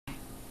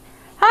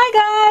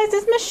guys,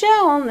 it's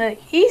Michelle. The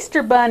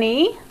Easter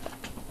Bunny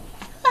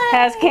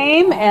has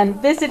came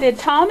and visited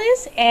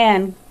Thomas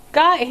and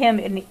got him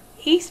an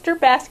Easter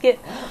basket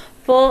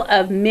full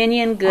of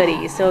Minion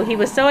goodies. So he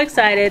was so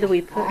excited.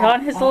 We put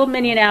on his little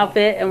Minion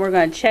outfit and we're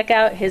going to check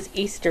out his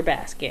Easter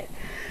basket.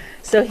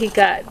 So he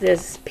got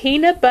this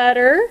peanut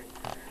butter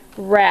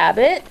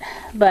rabbit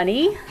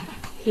bunny.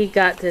 He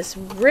got this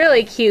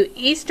really cute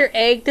Easter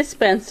egg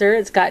dispenser.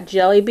 It's got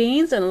jelly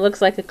beans and it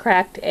looks like a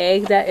cracked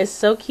egg. That is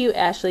so cute,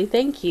 Ashley.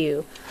 Thank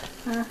you.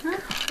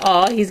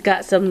 Oh, he's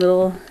got some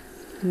little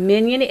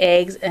Minion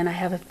eggs, and I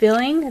have a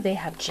feeling they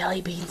have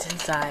jelly beans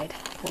inside.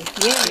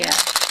 Yeah.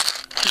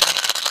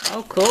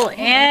 Oh, cool.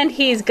 And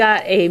he's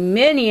got a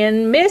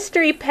Minion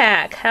mystery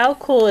pack. How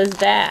cool is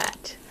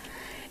that?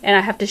 And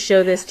I have to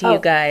show this to you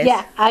guys.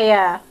 Yeah,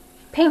 I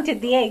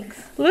painted the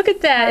eggs. Look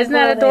at that. Isn't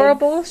that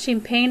adorable? She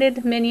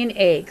painted Minion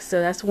eggs.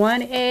 So that's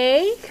one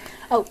egg.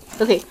 Oh,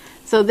 okay.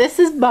 So this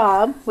is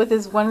Bob with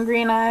his one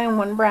green eye and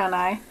one brown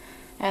eye.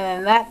 And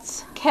then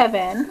that's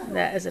Kevin.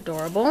 That is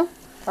adorable.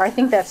 Or I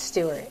think that's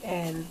Stuart.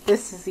 And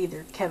this is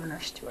either Kevin or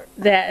Stuart.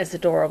 That is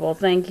adorable.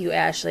 Thank you,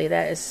 Ashley.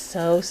 That is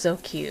so, so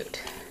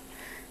cute.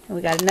 And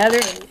we got another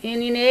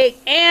Minion egg.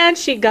 And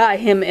she got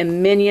him a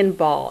Minion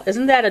ball.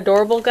 Isn't that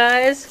adorable,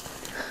 guys?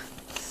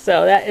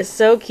 So that is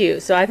so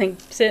cute. So I think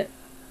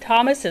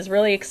Thomas is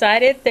really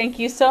excited. Thank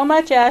you so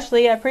much,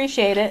 Ashley. I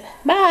appreciate it.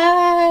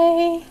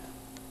 Bye!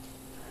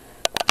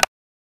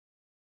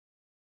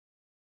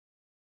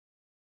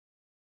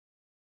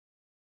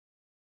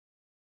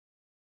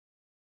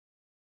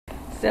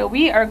 So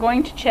we are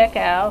going to check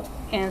out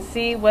and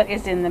see what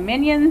is in the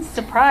Minion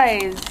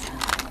surprise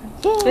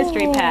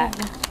mystery pack.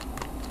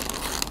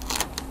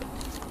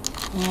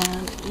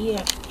 And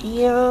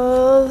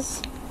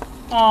ears.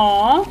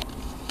 Aww.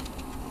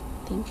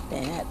 I think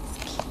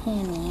that's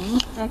Kenny.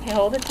 Okay,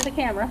 hold it to the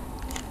camera.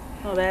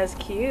 Oh, that is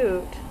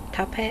cute.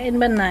 Top hat and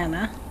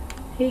banana.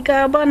 Here you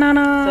go,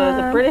 banana. So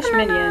it's a British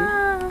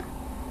banana. Minion.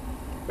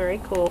 Very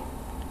cool.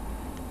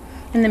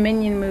 In the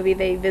Minion movie,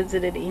 they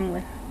visited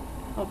England.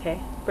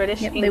 Okay,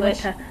 British, Yep,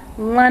 English. they went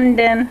to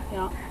London.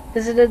 Yeah.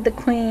 Visited the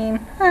Queen.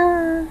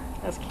 Ah.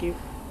 That's cute.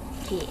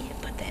 Yeah,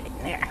 put that in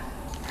there.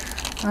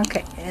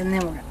 Okay, and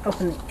then we're going to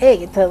open the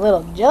egg. It's a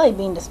little jelly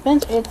bean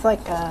dispenser. It's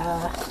like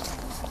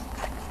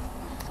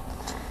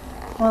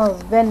one of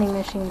those vending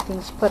machine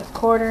things you put a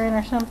quarter in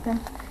or something.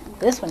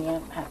 This one you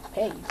don't have to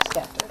pay. You just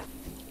have to.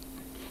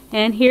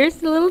 And here's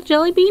the little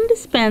jelly bean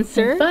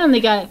dispenser. We finally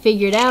got it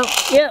figured out.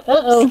 Yep.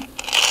 Uh-oh.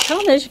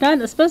 Thomas, you're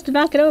not supposed to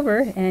knock it over.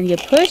 And you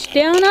push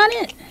down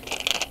on it.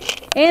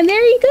 And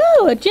there you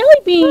go, a jelly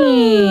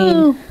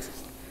bean.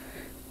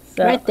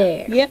 So, right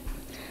there. Yep.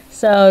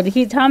 So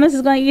Thomas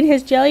is going to eat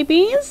his jelly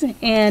beans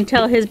and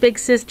tell his big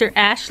sister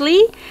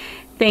Ashley,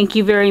 thank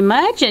you very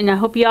much. And I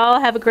hope you all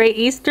have a great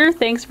Easter.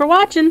 Thanks for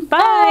watching.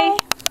 Bye.